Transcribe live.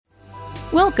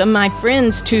Welcome, my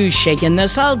friends, to Shakin' the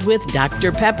Salt with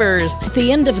Dr. Peppers. At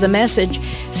the end of the message,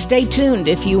 stay tuned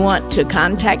if you want to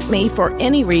contact me for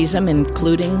any reason,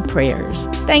 including prayers.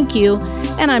 Thank you,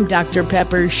 and I'm Dr.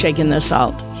 Peppers, Shakin' the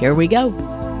Salt. Here we go.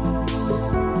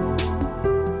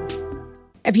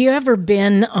 Have you ever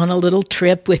been on a little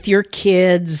trip with your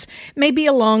kids? Maybe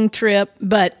a long trip,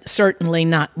 but certainly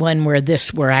not one where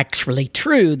this were actually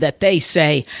true, that they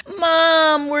say,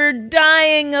 "Mom, we're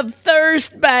dying of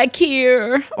thirst back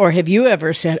here." Or have you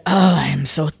ever said, "Oh, I am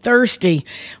so thirsty"?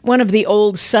 One of the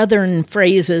old Southern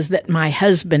phrases that my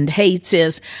husband hates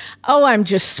is, "Oh, I'm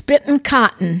just spitting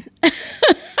cotton."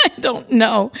 I don't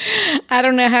know. I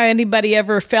don't know how anybody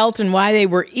ever felt and why they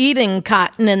were eating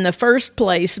cotton in the first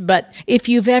place, but if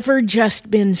you've ever just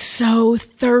been so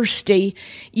thirsty,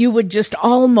 you would just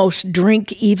almost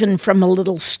drink even from a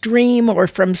little stream or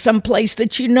from some place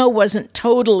that you know wasn't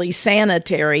totally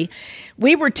sanitary.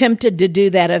 We were tempted to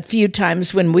do that a few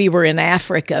times when we were in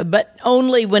Africa, but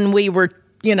only when we were,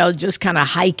 just kind of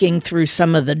hiking through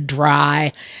some of the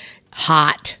dry,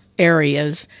 hot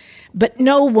areas. But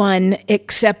no one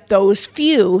except those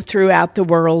few throughout the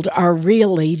world are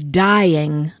really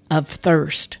dying of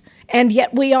thirst. And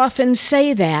yet we often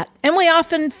say that, and we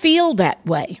often feel that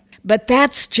way. But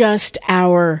that's just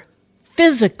our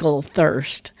physical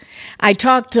thirst. I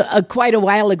talked quite a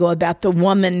while ago about the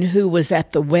woman who was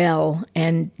at the well,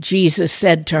 and Jesus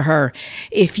said to her,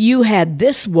 "If you had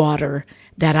this water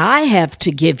that I have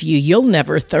to give you, you'll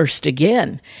never thirst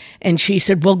again." And she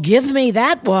said, "Well, give me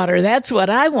that water. That's what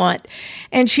I want."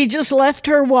 And she just left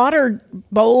her water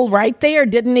bowl right there,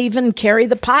 didn't even carry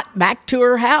the pot back to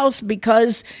her house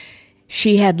because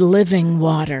she had living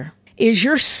water. Is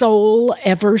your soul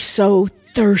ever so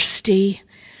thirsty,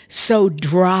 so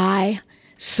dry,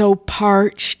 so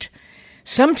parched?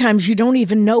 Sometimes you don't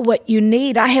even know what you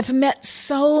need. I have met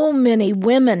so many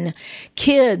women,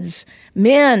 kids,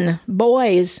 men,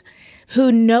 boys,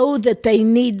 who know that they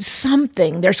need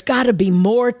something. There's got to be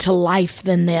more to life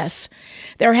than this.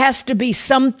 There has to be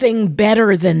something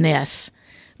better than this.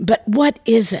 But what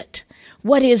is it?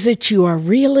 What is it you are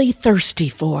really thirsty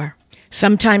for?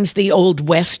 Sometimes the old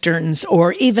westerns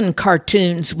or even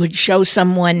cartoons would show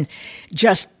someone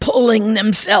just pulling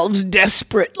themselves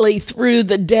desperately through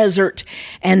the desert,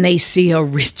 and they see a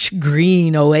rich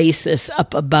green oasis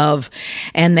up above,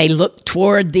 and they look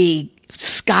toward the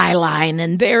skyline,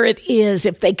 and there it is.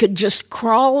 If they could just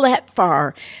crawl that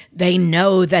far, they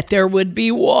know that there would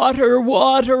be water,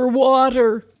 water,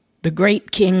 water. The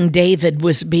great King David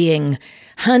was being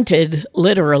hunted,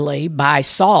 literally, by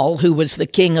Saul, who was the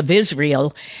king of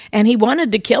Israel, and he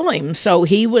wanted to kill him, so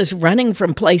he was running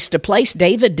from place to place.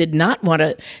 David did not want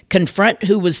to confront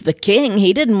who was the king.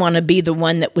 He didn't want to be the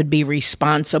one that would be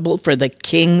responsible for the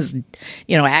king's,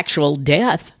 actual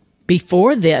death.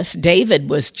 Before this, David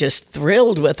was just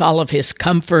thrilled with all of his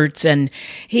comforts, and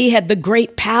he had the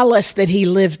great palace that he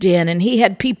lived in, and he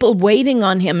had people waiting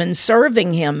on him and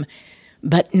serving him.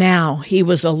 But now he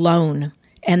was alone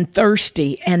and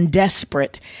thirsty and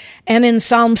desperate. And in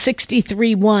Psalm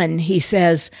 63:1, he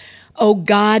says, "O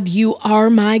God, you are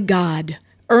my God.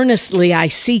 Earnestly I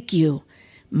seek you.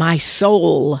 My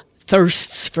soul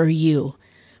thirsts for you.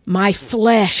 My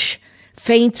flesh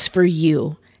faints for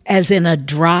you, as in a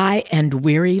dry and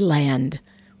weary land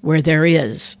where there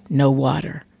is no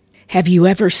water." Have you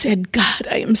ever said, "God,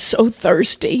 I am so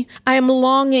thirsty. I am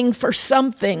longing for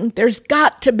something. There's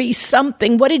got to be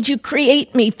something. What did you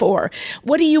create me for?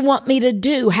 What do you want me to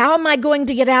do? How am I going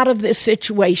to get out of this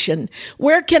situation?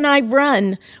 Where can I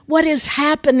run? What is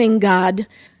happening, God?"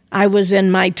 I was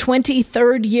in my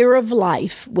 23rd year of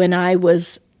life when I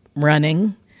was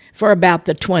running for about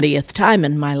the 20th time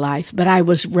in my life, but I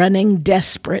was running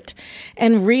desperate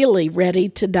and really ready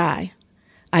to die.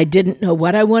 I didn't know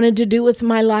what I wanted to do with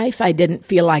my life. I didn't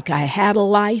feel like I had a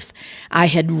life. I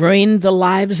had ruined the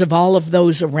lives of all of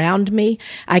those around me.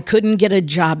 I couldn't get a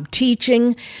job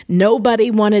teaching.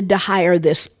 Nobody wanted to hire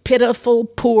this pitiful,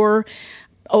 poor,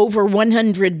 over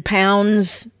 100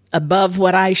 pounds above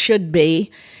what I should be,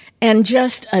 and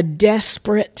just a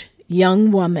desperate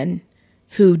young woman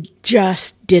who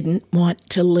just didn't want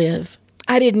to live.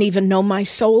 I didn't even know my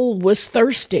soul was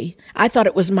thirsty. I thought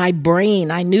it was my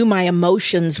brain. I knew my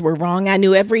emotions were wrong. I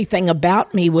knew everything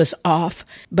about me was off.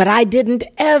 But I didn't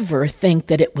ever think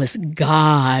that it was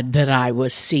God that I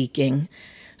was seeking.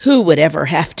 Who would ever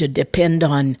have to depend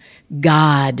on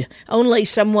God? Only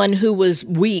someone who was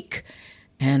weak.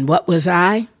 And what was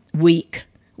I? Weak,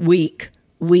 weak,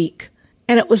 weak.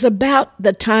 And it was about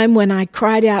the time when I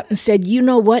cried out and said, "You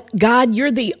know what, God,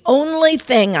 you're the only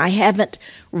thing I haven't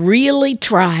really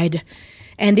tried."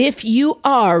 And if you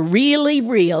are really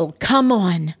real, come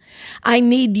on. I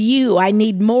need you. I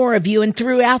need more of you. And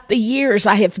throughout the years,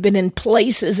 I have been in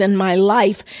places in my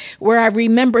life where I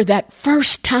remember that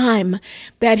first time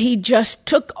that he just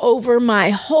took over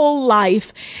my whole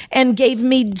life and gave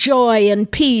me joy and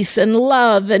peace and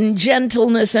love and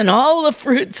gentleness and all the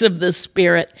fruits of the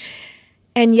Spirit.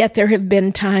 And yet there have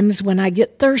been times when I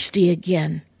get thirsty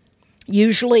again.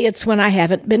 Usually it's when I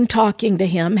haven't been talking to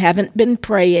him, haven't been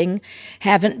praying,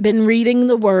 haven't been reading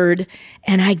the Word,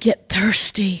 and I get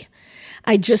thirsty.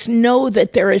 I just know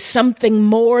that there is something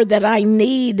more that I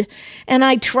need, and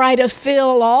I try to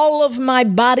fill all of my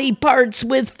body parts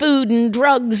with food and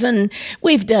drugs, and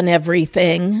we've done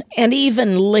everything, and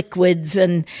even liquids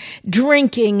and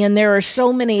drinking, and there are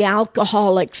so many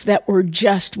alcoholics that were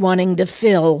just wanting to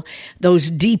fill those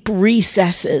deep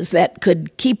recesses that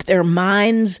could keep their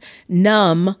minds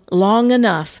numb long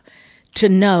enough to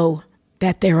know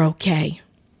that they're okay.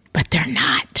 But they're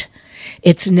not.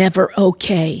 It's never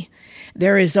okay.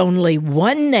 There is only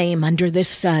one name under this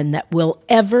sun that will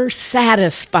ever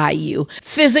satisfy you,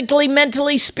 physically,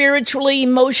 mentally, spiritually,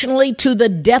 emotionally, to the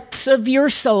depths of your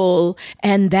soul,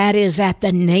 and that is at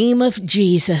the name of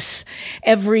Jesus.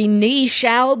 Every knee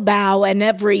shall bow and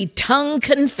every tongue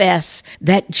confess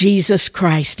that Jesus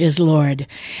Christ is Lord.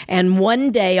 And one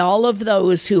day all of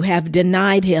those who have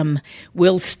denied him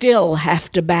will still have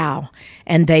to bow,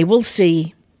 and they will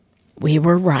see we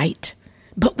were right.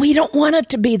 But we don't want it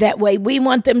to be that way. We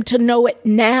want them to know it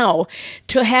now,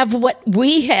 to have what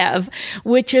we have,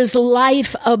 which is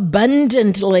life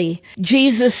abundantly.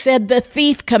 Jesus said, the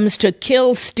thief comes to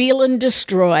kill, steal, and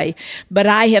destroy, but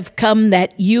I have come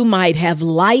that you might have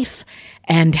life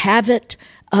and have it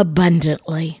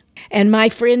abundantly. And my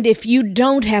friend, if you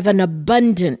don't have an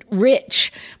abundant,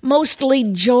 rich,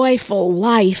 mostly joyful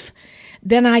life,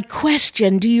 then I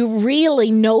question, do you really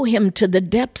know him to the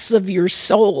depths of your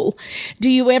soul?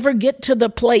 Do you ever get to the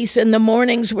place in the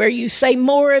mornings where you say,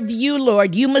 more of you,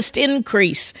 Lord, you must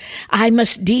increase, I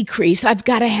must decrease, I've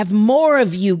got to have more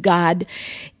of you, God.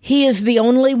 He is the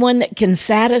only one that can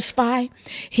satisfy.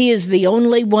 He is the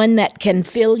only one that can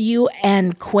fill you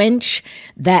and quench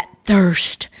that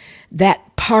thirst,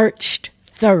 that parched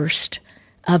thirst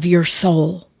of your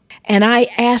soul. And I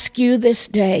ask you this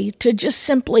day to just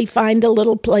simply find a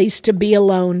little place to be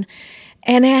alone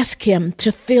and ask him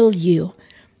to fill you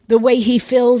the way he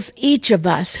fills each of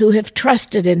us who have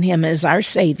trusted in him as our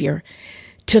Savior,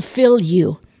 to fill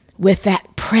you with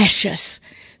that precious,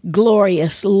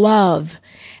 glorious love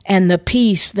and the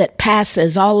peace that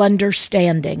passes all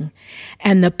understanding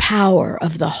and the power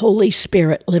of the Holy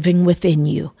Spirit living within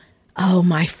you. Oh,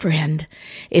 my friend,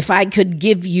 if I could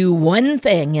give you one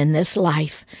thing in this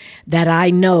life that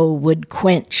I know would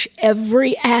quench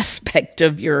every aspect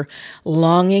of your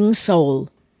longing soul,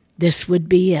 this would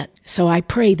be it. So I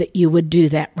pray that you would do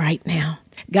that right now.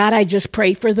 God, I just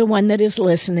pray for the one that is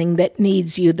listening that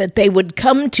needs you, that they would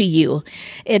come to you,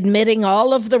 admitting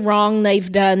all of the wrong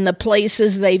they've done, the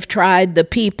places they've tried, the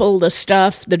people, the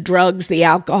stuff, the drugs, the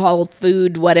alcohol,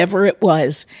 food, whatever it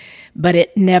was, but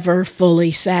it never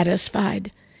fully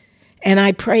satisfied. And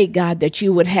I pray, God, that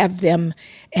you would have them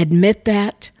admit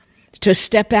that, to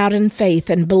step out in faith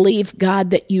and believe,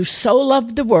 God, that you so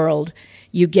loved the world,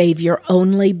 you gave your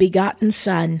only begotten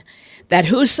Son, that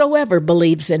whosoever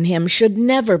believes in him should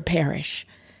never perish,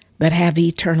 but have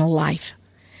eternal life.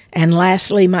 And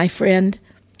lastly, my friend,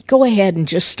 go ahead and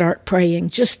just start praying.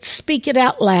 Just speak it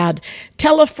out loud.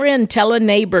 Tell a friend, tell a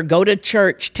neighbor, go to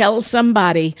church, tell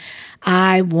somebody,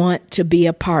 I want to be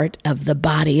a part of the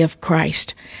body of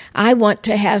Christ. I want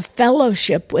to have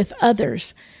fellowship with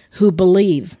others who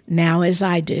believe now as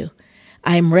I do.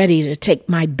 I'm ready to take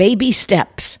my baby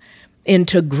steps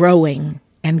into growing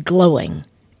and glowing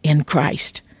in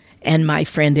Christ. And my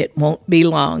friend, it won't be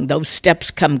long. Those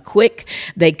steps come quick,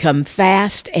 they come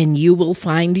fast, and you will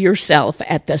find yourself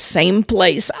at the same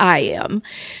place I am,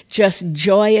 just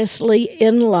joyously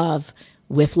in love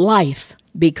with life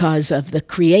because of the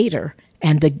Creator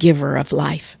and the giver of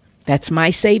life. That's my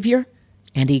Savior,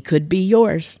 and he could be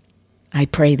yours. I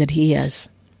pray that he is.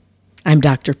 I'm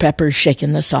Dr. Peppers,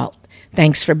 shaking the salt.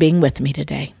 Thanks for being with me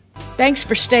today. Thanks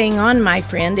for staying on, my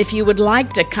friend. If you would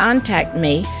like to contact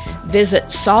me, visit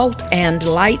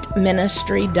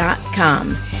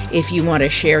saltandlightministry.com. If you want to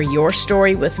share your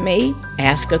story with me,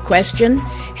 ask a question,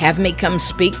 have me come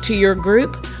speak to your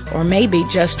group, or maybe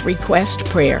just request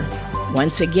prayer.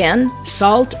 Once again,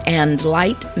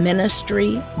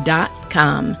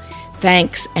 saltandlightministry.com.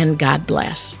 Thanks and God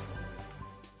bless.